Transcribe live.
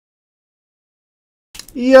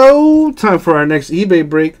Yo, time for our next eBay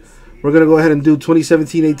break. We're going to go ahead and do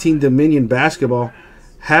 2017-18 Dominion Basketball.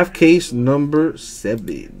 Half case number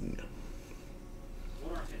 7.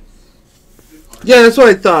 Yeah, that's what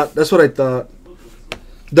I thought. That's what I thought.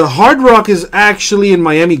 The Hard Rock is actually in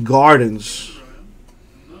Miami Gardens.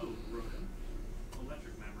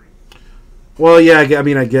 Well, yeah, I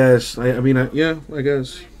mean, I guess. Yeah, I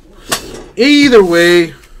guess. Either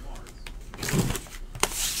way.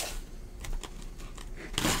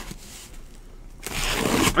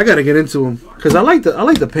 I gotta get into them because I like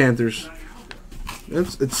the Panthers.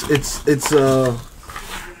 It's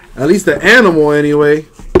at least the animal anyway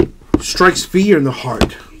strikes fear in the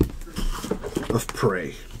heart of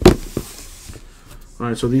prey. All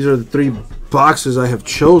right, so these are the 3 boxes I have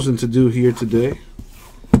chosen to do here today.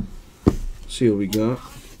 Let's see what we got.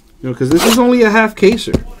 Because this is only a half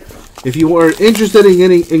caser. If you are interested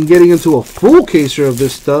in getting into a full caser of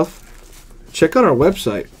this stuff, check out our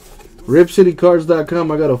website.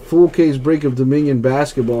 RipCityCards.com. I got a full case break of Dominion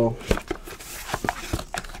Basketball.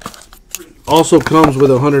 Also comes with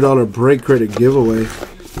a $100 break credit giveaway.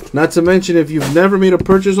 Not to mention, if you've never made a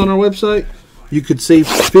purchase on our website, you could save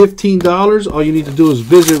 $15. All you need to do is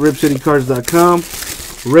visit RipCityCards.com,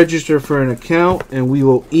 register for an account, and we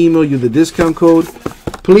will email you the discount code.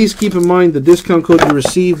 Please keep in mind the discount code you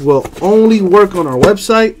receive will only work on our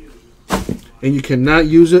website, and you cannot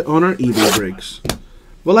use it on our eBay breaks.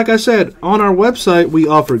 But like I said, on our website, we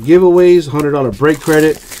offer giveaways, $100 break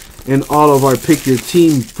credit, and all of our Pick Your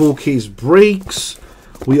Team full case breaks.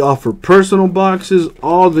 We offer personal boxes,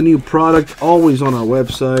 all the new product, always on our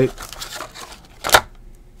website.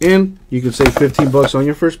 And you can save $15 on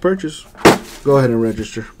your first purchase. Go ahead and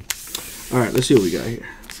register. All right, let's see what we got here.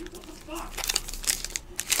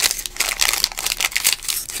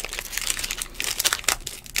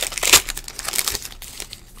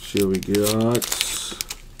 See what we got.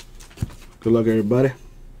 Good luck, everybody.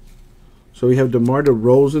 So we have DeMar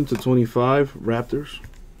DeRozan to 25, Raptors.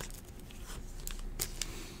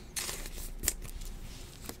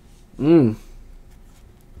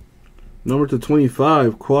 Number to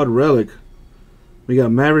 25, Quad Relic. We got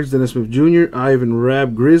Mavericks, Dennis Smith Jr., Ivan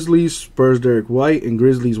Rabb, Grizzlies, Spurs, Derek White, and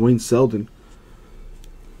Grizzlies, Wayne Selden.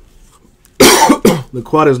 The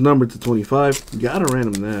quad is numbered to 25. Gotta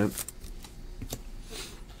random that.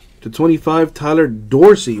 To 25, Tyler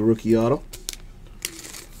Dorsey, rookie auto.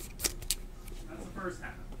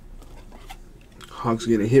 Hawks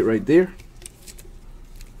get a hit right there.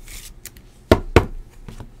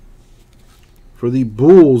 For the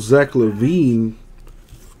Bulls, Zach LaVine,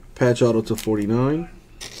 patch auto to 49.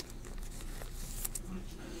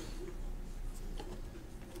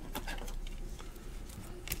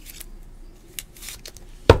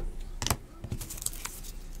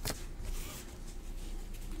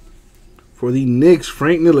 For the Knicks,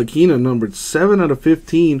 Frank Ntilikina, numbered 7 out of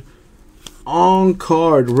 15. On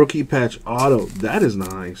card rookie patch auto. That is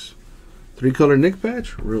nice. 3-color Knick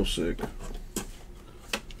patch, real sick.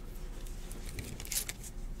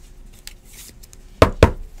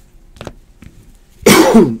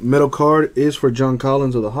 Metal card is for John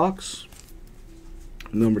Collins of the Hawks,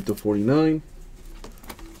 numbered to 49.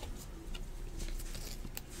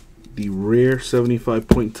 The rare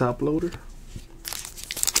 75-point top loader.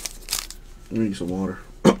 I need some water.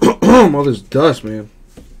 All this dust, man.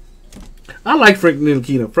 I like Frank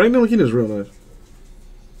Ntilikina. Frank Ntilikina is real nice.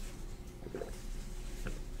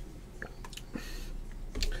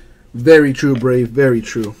 Very true, Brave. Very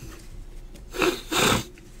true.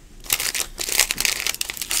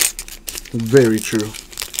 Very true.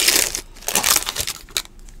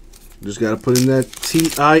 Just got to put in that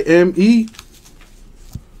T-I-M-E.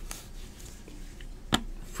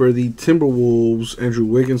 For the Timberwolves, Andrew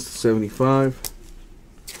Wiggins to 75.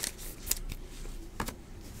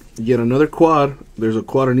 Yet another quad. There's a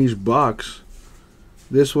quad in each box.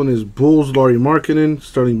 This one is Bulls, Lauri Markkanen,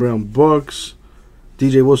 Sterling Brown, Bucks,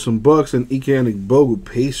 DJ Wilson, Bucks, and Ike Anigbogu,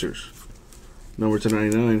 Pacers. Number to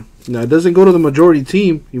 99. Now, it doesn't go to the majority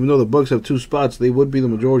team. Even though the Bucks have 2 spots, they would be the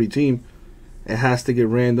majority team. It has to get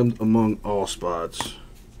randomed among all spots.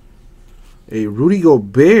 A Rudy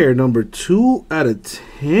Gobert, number 2 out of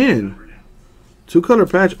 10. 2-color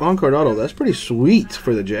patch on-card auto. That's pretty sweet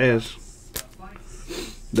for the Jazz.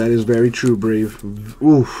 That is very true, Brave.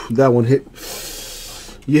 Oof, that one hit.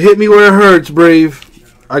 You hit me where it hurts, Brave.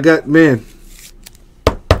 Man.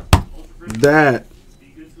 That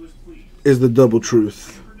is the double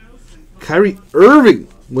truth. Kyrie Irving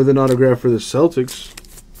with an autograph for the Celtics.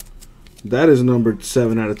 That is numbered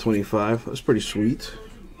 7 out of 25. That's pretty sweet.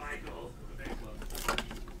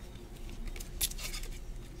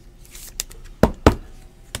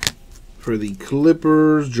 For the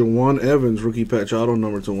Clippers, Jawan Evans, rookie patch auto,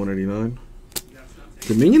 number to 189.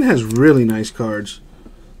 Dominion has really nice cards.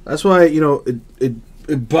 That's why, you know,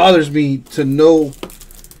 it bothers me to no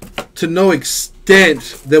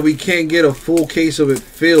extent that we can't get a full case of it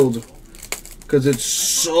filled, because it's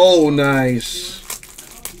so nice.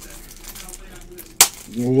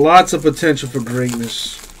 Lots of potential for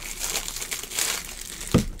greatness.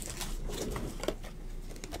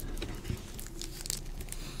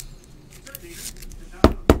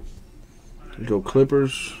 Go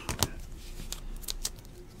Clippers.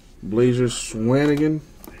 Blazers, Swanigan.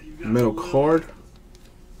 Metal card.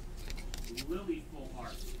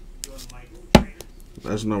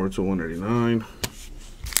 That's number to 189.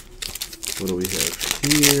 What do we have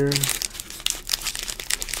here?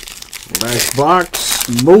 Last box.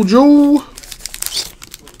 Mojo.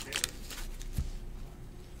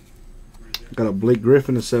 Got a Blake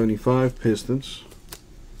Griffin to 75. Pistons.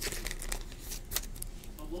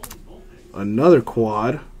 Another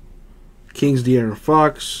quad. Kings, De'Aaron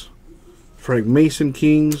Fox. Frank Mason,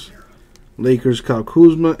 Kings. Lakers, Kyle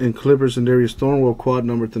Kuzma. And Clippers and Darius Thornwell quad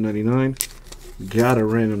number to 99. Gotta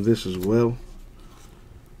random this as well.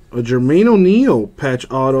 A Jermaine O'Neal patch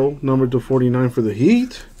auto number to 49 for the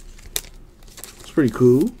Heat. It's pretty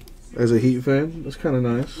cool as a Heat fan. That's kind of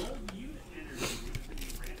nice.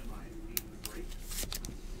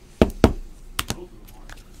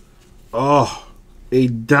 Oh, a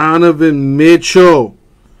Donovan Mitchell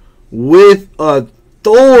with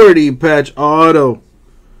authority patch auto.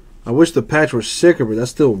 I wish the patch were sicker, but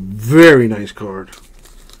that's still a very nice card.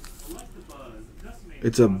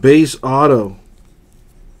 It's a base auto,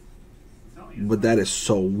 but that is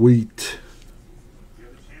sweet.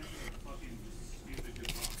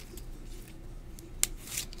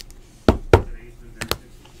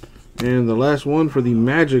 And the last one for the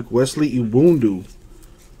Magic, Wesley Iwundu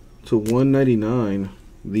to 199,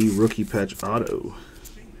 the rookie patch auto.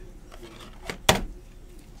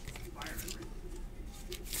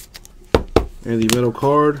 And the metal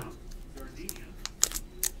card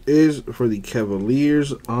is for the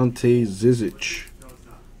Cavaliers, Ante Zizic,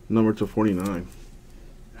 number to 49.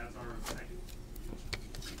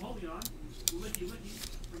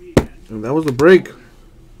 And that was the break.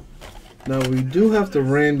 Now we do have to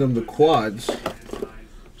random the quads.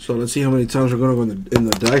 So let's see how many times we're going to go in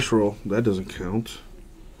the dice roll. That doesn't count.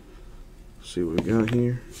 Let's see what we got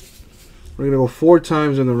here. We're going to go 4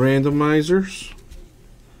 times in the randomizers.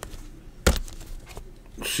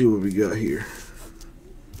 Let's see what we got here.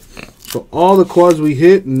 So all the quads we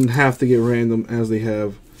hit and have to get random as they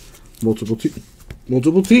have multiple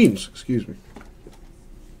teams. Excuse me.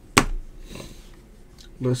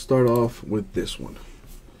 Let's start off with this one.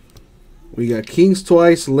 We got Kings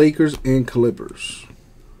twice, Lakers, and Clippers.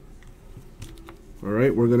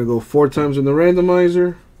 Alright, we're going to go 4 times in the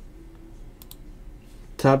randomizer.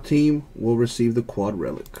 Top team will receive the quad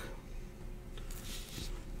relic.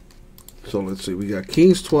 So let's see, we got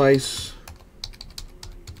Kings twice,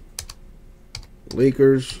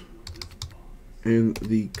 Lakers, and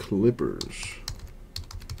the Clippers.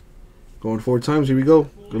 Going 4 times, here we go.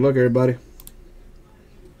 Good luck, everybody.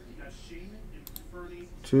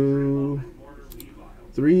 2,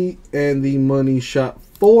 3, and the money shot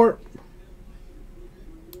 4.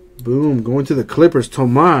 Boom, going to the Clippers.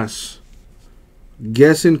 Tomas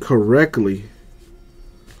guessing correctly.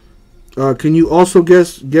 Can you also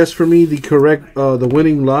guess for me the correct the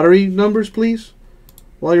winning lottery numbers, please,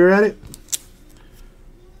 while you're at it?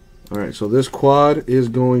 All right, so this quad is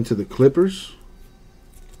going to the Clippers.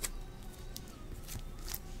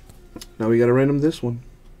 Now we got to random this one.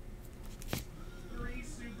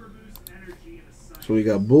 So we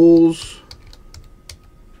got Bulls,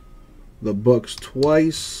 the Bucks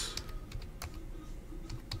twice,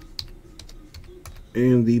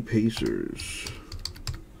 and the Pacers.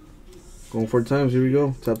 Going 4 times. Here we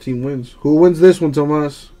go. Top team wins. Who wins this one,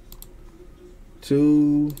 Tomas?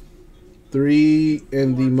 2, 3,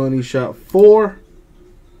 and the money shot 4.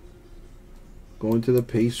 Going to the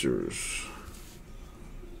Pacers.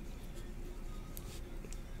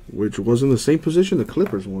 Which was in the same position the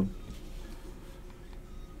Clippers won.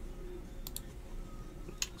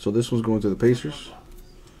 So this one's going to the Pacers.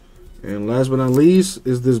 And last but not least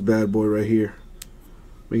is this bad boy right here.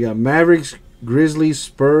 We got Mavericks, Grizzlies,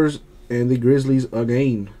 Spurs, and the Grizzlies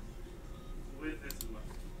again.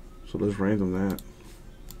 So let's random that.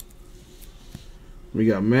 We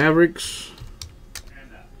got Mavericks,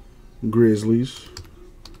 Grizzlies,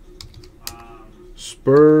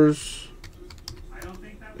 Spurs,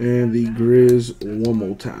 and the Grizz one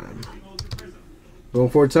more time. Going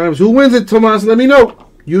 4 times. Who wins it, Tomas? Let me know.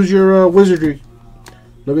 Use your wizardry.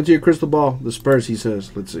 Look into your crystal ball. The Spurs, he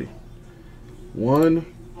says. Let's see. 1,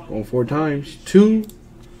 going 4 times. 2,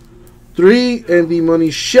 3, and the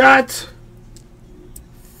money shot.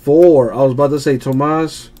 4. I was about to say,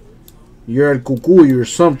 Tomas, you're at cuckoo, you're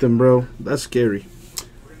something, bro. That's scary.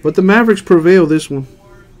 But the Mavericks prevail this one.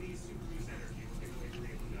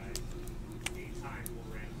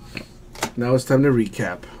 Now it's time to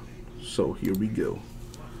recap. So here we go.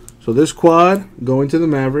 So this quad going to the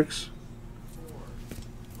Mavericks.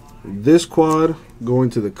 This quad going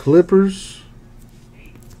to the Clippers.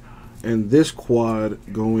 And this quad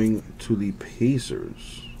going to the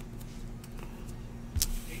Pacers.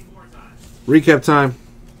 Recap time.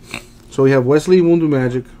 So we have Wesley Wundu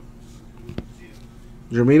Magic.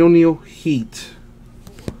 Jermaine O'Neal Heat.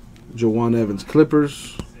 Jawan Evans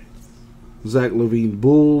Clippers. Zach LaVine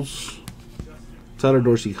Bulls. Tyler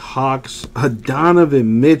Dorsey Hawks. A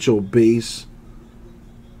Donovan Mitchell base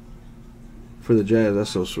for the Jazz. That's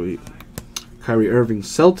so sweet. Kyrie Irving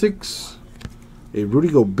Celtics. A Rudy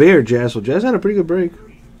Gobert Jazz. So Jazz had a pretty good break.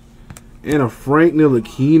 And a Frank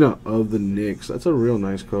Ntilikina of the Knicks. That's a real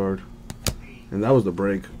nice card. And that was the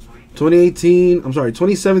break.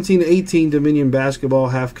 2017-18 Dominion Basketball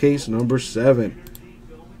half case number 7.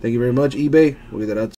 Thank you very much, eBay. We'll get that out.